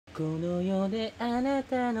この世であな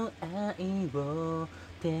たの愛を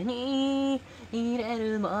手に入れ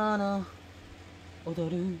るもの、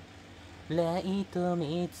踊るライト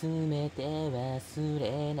見つめて忘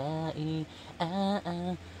れない、あ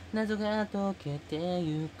あ謎が解けて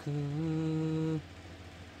ゆく。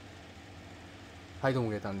はいどう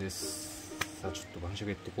もゲータンです。さあちょっと晩酌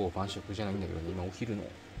やってこう。晩酌じゃないんだけどね、今お昼の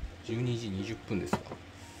12時20分ですか。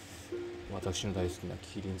私の大好きな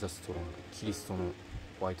キリンザストロングキリストの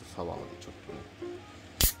ホワイトサワーでちょっとね、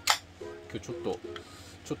今日ち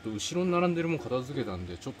ょっと後ろに並んでるもん片付けたん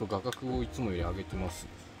で、ちょっと画角をいつもより上げてます。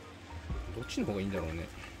どっちの方がいいんだろうね。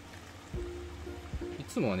い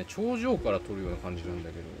つもはね頂上から撮るような感じなん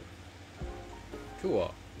だけど、今日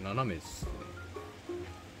は斜めですね。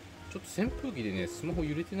ちょっと扇風機でねスマホ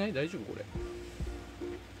揺れてない？大丈夫これ？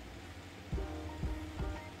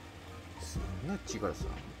すんなっちからさ、こ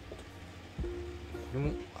れ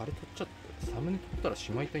もあれ撮っちゃった。サムネ撮ったら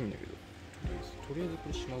しまいたいんだけど、とりあえずこ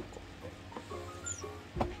れしまうか。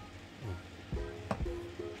は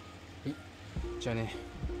い、じゃあね、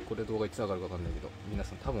これ動画いつ上がるかわかんないけど、皆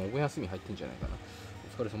さん多分お盆休み入ってんじゃないかな。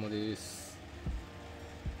お疲れ様です。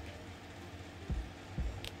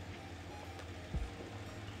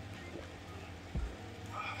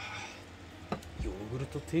ヨーグル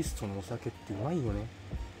トテイストのお酒ってうまいよね。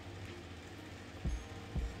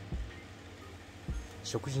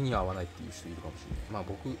食事には合わないっていう人いるかもしれない。まあ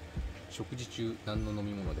僕食事中何の飲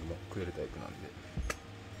み物でも食えるタイプなん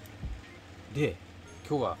で。で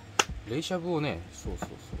今日は冷しゃぶをね、そう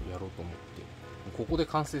やろうと思って、ここで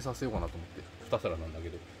完成させようかなと思って。2皿なんだけ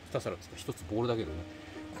ど、2皿つか1つボールだけどね、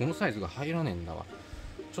このサイズが入らねえんだわ。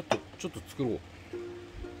ちょっと作ろう。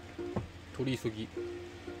取り急ぎ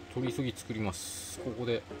作ります。ここ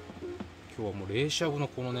で今日はもう冷しゃぶの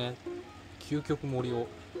このね究極盛りを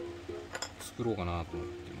作ろうかなと思っ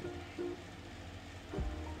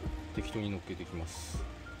て、適当に乗っけていきます。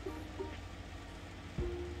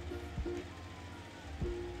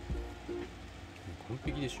完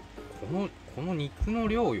璧でしょ。この肉の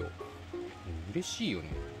量よ。嬉しいよね。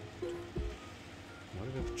な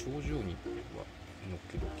るべく頂上には乗っ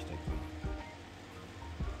けておきたいか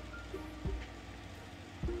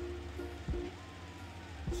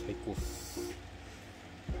な。最高っす。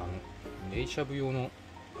冷しゃぶ用の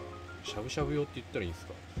しゃぶしゃぶ用って言ったらいいんです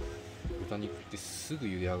か。豚肉ってすぐ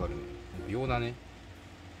茹で上がるの秒だね。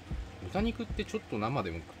豚肉ってちょっと生で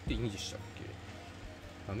も食っていいんでしたっけ？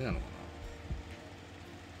ダメなのかな。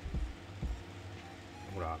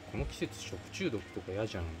ほらこの季節食中毒とか嫌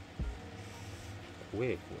じゃん。怖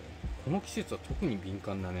え。この季節は特に敏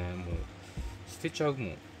感だね。もう捨てちゃうも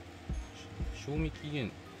ん。賞味期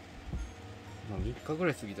限まあ3日ぐ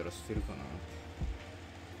らい過ぎたら捨てるかな。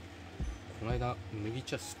この間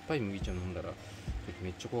酸っぱい麦茶飲んだらめ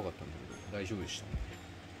っちゃ怖かったんだけど大丈夫でしたね。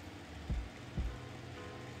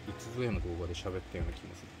いつぞやの動画で喋ったような気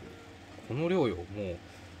もするけど、この量よ。もう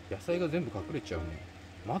野菜が全部隠れちゃうね。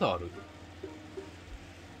まだある。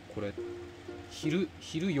これ昼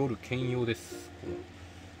夜兼用です。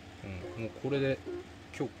もうこれで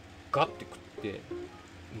今日ガッて食って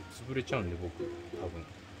潰れちゃうんで、僕多分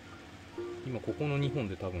今ここの2本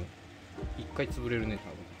で多分1回潰れるね多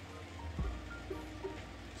分。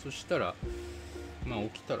そしたらまあ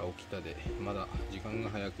起きたら起きたで、まだ時間が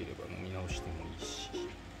早ければ飲み直してもいいし、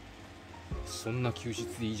そんな休日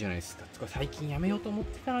でいいじゃないですか。とか最近やめようと思っ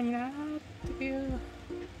てたのになーっていう。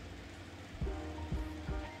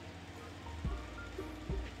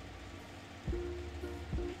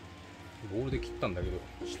ボールで切ったんだけど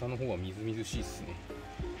下の方はみずみずしいっすね。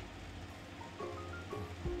ま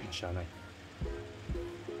あしゃあない。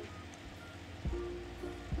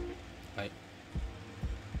はい、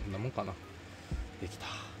こんなもんかな。できた。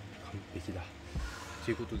完璧だ。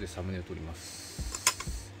ということでサムネを撮りま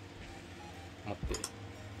す。待っ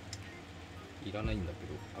て、いらないんだけ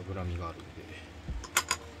ど脂身があるんで。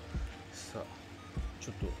さあち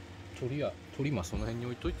ょっと鳥まその辺に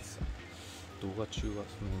置いといてさ、動画中は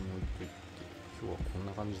その辺に置いといて、今日はこん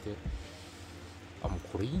な感じで、もう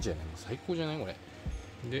これいいんじゃない？もう最高じゃないこれ。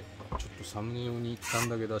でちょっとサムネ用に一旦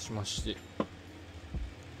だけ出しまして、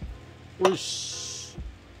よし。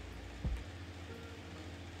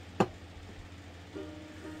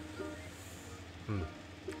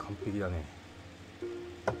完璧だね。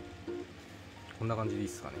こんな感じでいいっ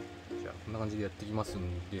すかね。じゃあこんな感じでやっていきます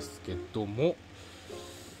んですけども、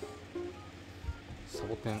サ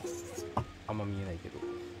ボテンあんま見えないけど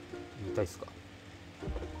見たいっすか？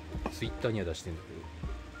ツイッターには出してんだけ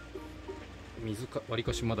ど、水かわり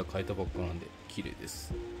かしまだ変えたばっかなんで綺麗で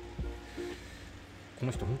す。こ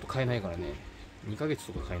の人ほんと変えないからね。2ヶ月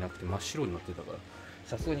とか変えなくて真っ白になってたから、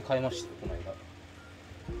さすがに変えましたよこの間。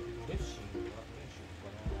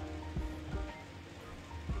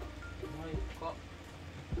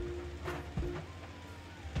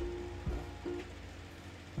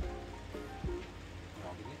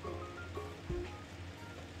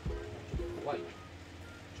怖い。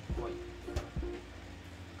怖い。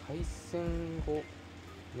開戦後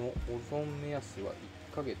の保存目安は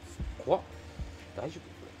1ヶ月。怖っ。大丈夫こ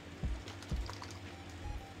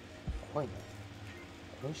れ。怖いね。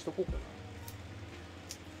これにしとこうか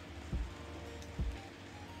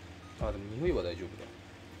な。あ、でも匂いは大丈夫だ。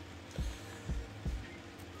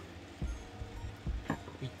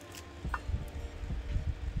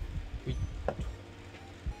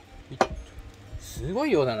すご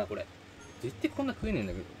い量だなこれ。絶対こんな食えねえん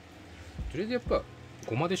だけど、とりあえずやっぱ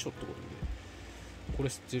ごまでしょってことで、コレ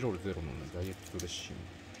ステロールゼロのダイエットドレッシン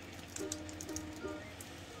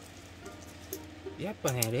グ。やっ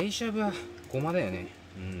ぱね、冷しゃぶはごまだよね。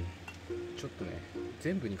ちょっとね、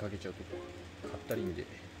全部にかけちゃうとかったりんで、ち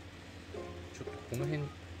ょっとこの辺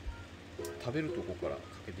食べるとこからか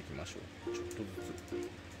けていきましょう。ちょっとず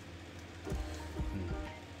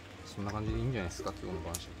つ。そんな感じでいいんじゃないですか、今日の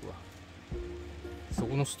晩酌は。そ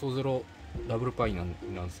このストゼロダブルパインな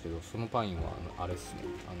んですけど、そのパインはあれですね、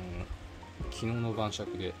昨日の晩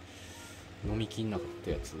酌で飲みきんなかっ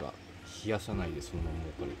たやつが冷やさないでそのまま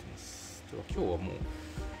置かれてます。では今日はもう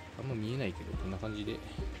あんま見えないけど、こんな感じでい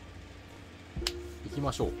き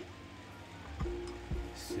ましょう。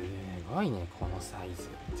すごいね、このサイズ。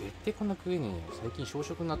絶対こんな食えねえよ。最近小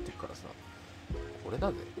食になってるからさ、これだ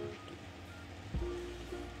ぜ。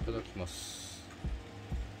いただきます。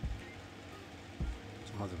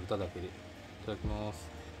まず豚だけでいただきます。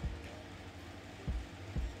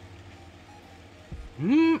う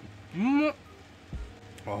まっ。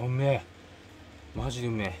あ、うめえ。マジで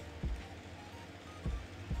うめえ。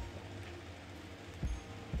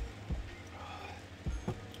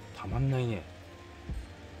たまんないね。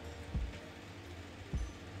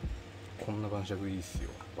こんな晩酌いいっす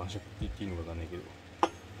よ。晩酌って言っていいのかわかんないけど、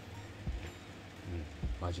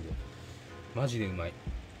マジでうまい。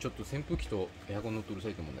ちょっと扇風機とエアコンの音うるさ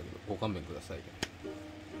いと思うんだけど、ご勘弁ください。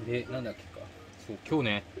で、なんだっけか。そう、今日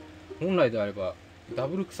ね、本来であれば、ダ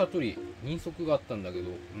ブル草取り、人足があったんだけど、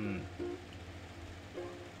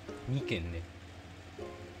2件ね、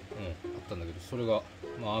あったんだけど、それが、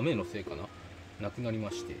まあ、雨のせいかな、なくなりま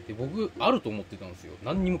して。で、僕、あると思ってたんですよ。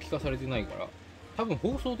何にも聞かされてないから。多分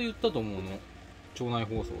放送で言ったと思うの。町内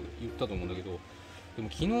放送で言ったと思うんだけど、でも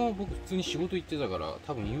昨日僕普通に仕事行ってたから、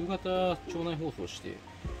多分夕方町内放送して、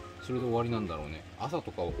それで終わりなんだろうね。朝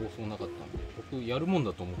とかは放送なかったんで、僕やるもん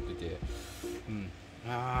だと思ってて、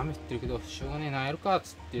雨降ってるけどしょうがねえな、やるかっ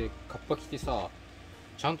つってカッパ着てさ、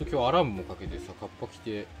ちゃんと今日アラームもかけてさ、カッパ着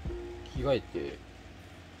て着替えて、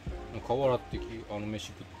顔洗って飯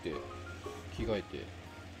食って着替えて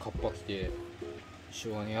カッパ着て、し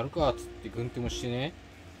ょうがねえやるかっつって軍手もしてね、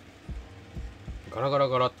ガラガラ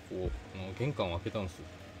ガラってこう玄関を開けたんですよ。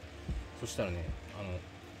そしたらね、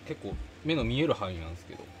結構目の見える範囲なんです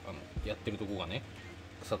けど、やってるとこがね、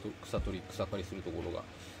草刈りするところが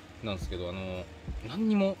なんですけど、何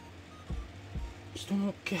にも人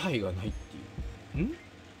の気配がないっていう。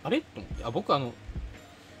あれと思って、僕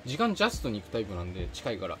時間ジャストに行くタイプなんで、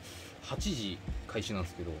近いから8時開始なんで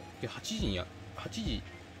すけど、で8時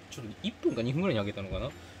ちょっと1分か2分ぐらいに開けたのかな。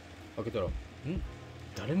開けたら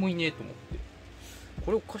誰もいねえと思って、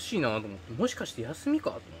これおかしいなと思って、もしかして休みか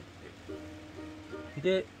と思って、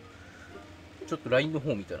でちょっと LINE の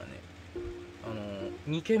方見たらね、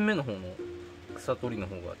2軒目の方の草取りの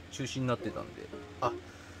方が中止になってたんで、あ、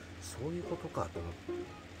そういうことかと思っ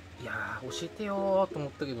て、いやー教えてよーと思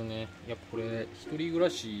ったけどね、やっぱこれ一人暮ら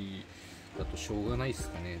しだとしょうがないっす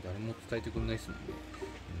かね。誰も伝えてくんないっすもんね。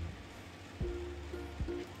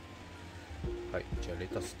はい、じゃあレ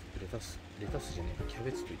タスじゃねえ、キャ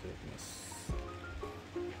ベツといただきます。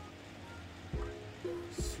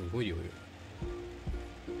すごい量よ。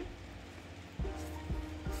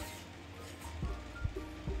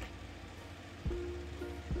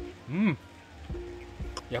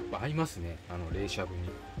やっぱ合いますね、冷しゃぶに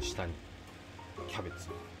下にキャベツ。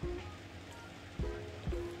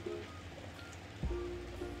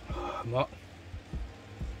うまっ。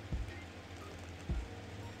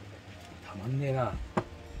たまんねえな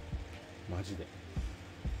マジで。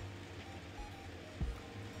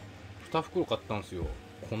2袋買ったんですよ、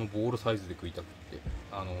このボールサイズで食いたくって。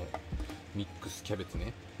ミックスキャベツ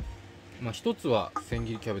ね。まあ一つは千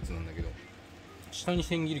切りキャベツなんだけど、下に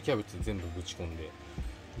千切りキャベツ全部ぶち込んで、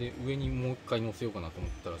で上にもう一回乗せようかなと思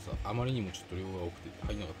ったらさ、あまりにもちょっと量が多くて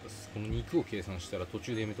入んなかったです。この肉を計算したら途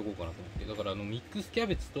中でやめとこうかなと思って、だからミックスキャ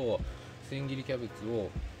ベツと千切りキャベツを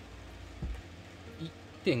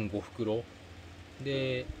 1.5 袋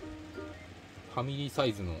で、ファミリーサ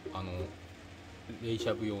イズの冷し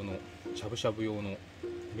ゃぶ用のしゃぶしゃぶ用の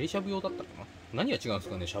冷しゃぶ用だったかな、何が違うんです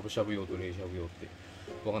かね、しゃぶしゃぶ用と冷しゃぶ用って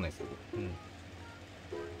分かんないですけ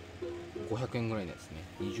ど、500円ぐらいのやつね、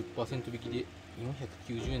20% 引きで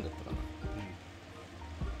490円だったかな。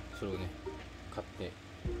それをね買って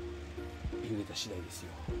茹でた次第です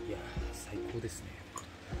よ。いやー最高ですね。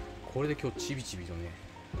これで今日ちびちびとね、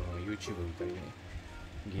YouTube 見たりね、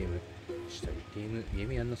ゲームしたり、ゲー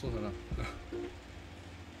ムやんなそうだな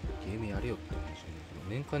ゲームやれよって話なんだけど、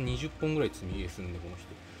年間20本ぐらい積み入れするんでこの人。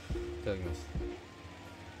いただきます。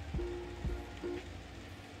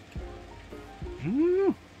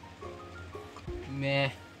うめ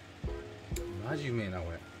え、マジうめえな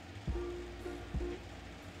これ。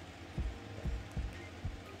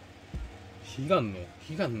悲願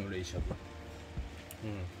の冷しゃぶ。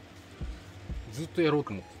ずっとやろう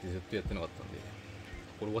と思っててずっとやってなかったんで、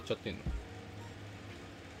これ終わっちゃってんの。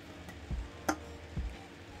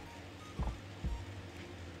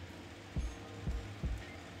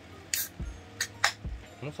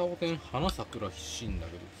このサボテン花咲くらしいんだ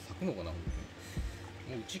けど、咲くのかな。も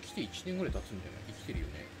ううち来て1年ぐらい経つんじゃない？生きてるよ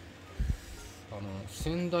ね。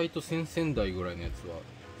先代と先々代ぐらいのやつは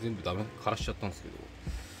全部ダメ、枯らしちゃったんですけど、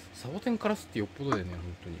サボテン枯らすってよっぽどでね、本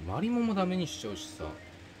当にマリモもダメにしちゃうしさ、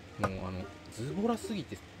もうズボラすぎ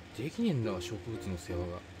てできねえんだわ、植物の世話が。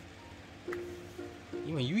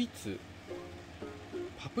今唯一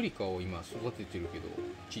パプリカを今育ててるけど、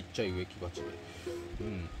ちっちゃい植木鉢で、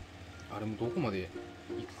あれもどこまで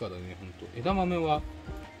行くかだね。ほんと枝豆は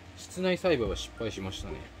室内栽培は失敗しました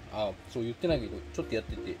ね。そう言ってないけどちょっとやっ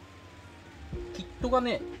てて、キットが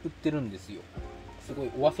ね売ってるんですよ。すご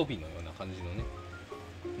いお遊びのような感じのね、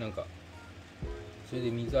なんかそれ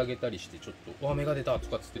で水あげたりして、ちょっと芽が出たと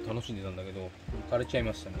かつって楽しんでたんだけど、枯れちゃい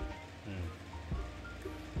ましたね。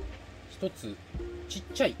一つちっ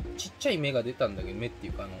ちゃい芽が出たんだけど、芽ってい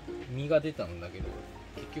うか実が出たんだけど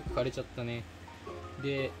結局枯れちゃったね。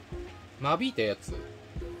で間引いたやつ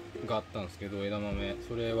があったんですけど、枝豆、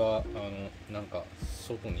それはなんか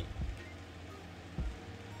外に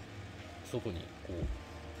こ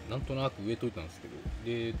うなんとなく植えといたんですけど、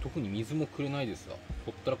で特に水もくれないでさ、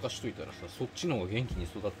ほったらかしといたらさ、そっちの方が元気に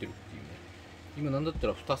育ってるっていうね。今なんだった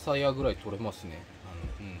ら2鞘ぐらい取れますね。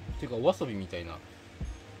ていうかお遊びみたいな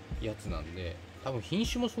やつなんで、多分品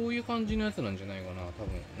種もそういう感じのやつなんじゃないかな。多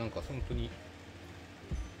分なんか本当に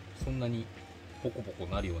そんなにポコポコ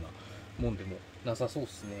なるようなもんでもなさそうっ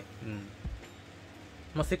すね。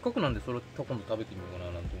まあせっかくなんでそれ今度食べてみようか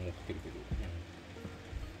ななんて思ってるけど、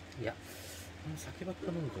いや酒ばっ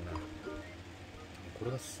か飲むとな、こ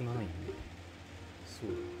れが進まないんで、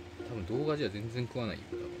多分動画じゃ全然食わないよ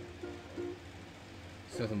多分。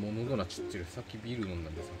すいません、もう喉なちってる。さっきビール飲ん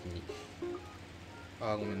だんで先に。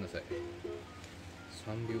ごめんなさい。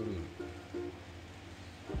3秒ルール。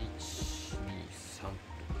1、2、3と。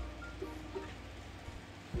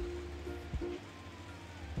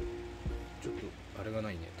ちょっとあれが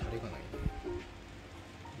ないね、タレがないね。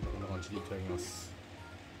こんな感じでいただきます。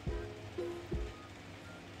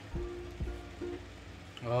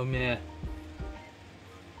うめえ。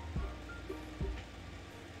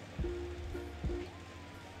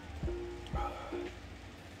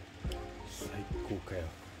最高かよ。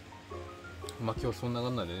今日そんなこ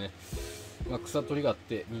んなでね、草取りがあっ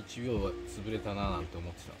て日曜は潰れたななんて思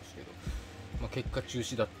ってたんですけど、結果中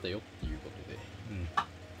止だったよっていうことで、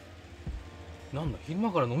なんだ昼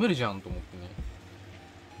間から飲めるじゃんと思ってね、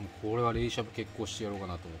もうこれは冷しゃぶ決行してやろうか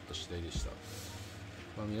なと思った次第でした。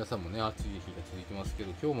皆さんもね暑い日が続いてますけ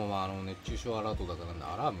ど、今日も熱中症アラートだから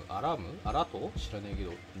アラート知らないけ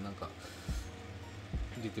どなんか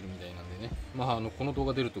出てるみたいなんでね、この動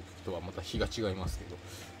画出るときとはまた日が違いますけど、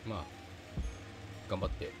頑張っ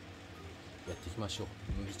てやっていきましょう。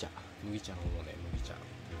麦茶の方ね、麦茶、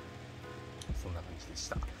そんな感じでし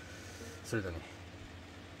た。それではね、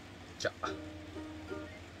じゃあ。